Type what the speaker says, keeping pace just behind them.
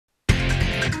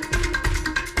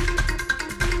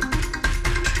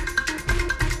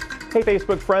Hey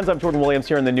Facebook friends, I'm Jordan Williams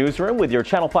here in the newsroom with your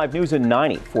Channel 5 News in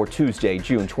 90 for Tuesday,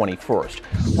 June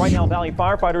 21st. Right now, Valley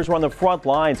firefighters are on the front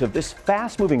lines of this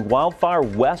fast-moving wildfire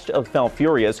west of Mount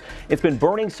Furious. It's been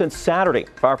burning since Saturday.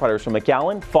 Firefighters from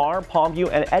McAllen, Farr, Palmview,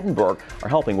 and Edinburgh are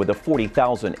helping with the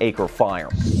 40,000-acre fire.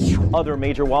 Other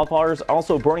major wildfires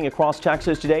also burning across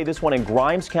Texas today. This one in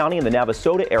Grimes County in the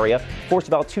Navasota area forced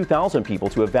about 2,000 people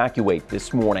to evacuate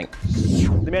this morning.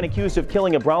 The man accused of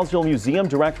killing a Brownsville museum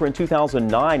director in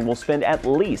 2009 will spend at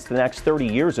least the next 30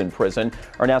 years in prison.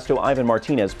 Ernesto Ivan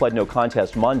Martinez pled no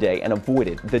contest Monday and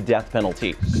avoided the death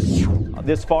penalty.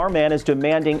 This Farr man is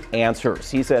demanding answers.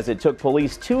 He says it took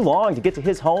police too long to get to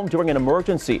his home during an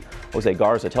emergency. Jose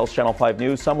Garza tells Channel 5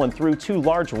 News someone threw two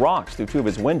large rocks through two of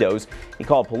his windows. He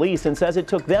called police and says it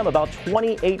took them about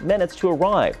 28 minutes to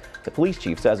arrive. The police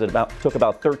chief says it took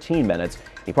about 13 minutes.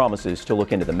 He promises to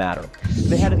look into the matter.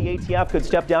 The head of the ATF could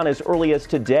step down as early as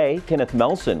today. Kenneth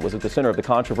Melson was at the center of the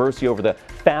controversy over the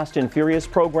Fast and Furious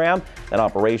program. That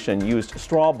operation used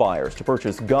straw buyers to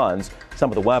purchase guns. Some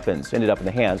of the weapons ended up in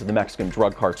the hands of the Mexican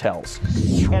drug cartels.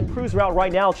 And crews are out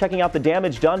right now checking out the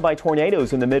damage done by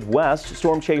tornadoes in the Midwest.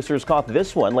 Storm chasers caught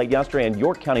this one late yesterday in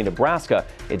York County, Nebraska.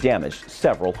 It damaged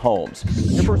several homes.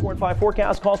 Your first Warn 5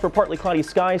 forecast calls for partly cloudy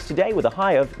skies today with a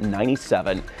high of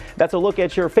 97. That's a look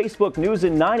at your Facebook News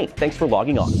in 90. Thanks for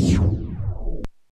logging on.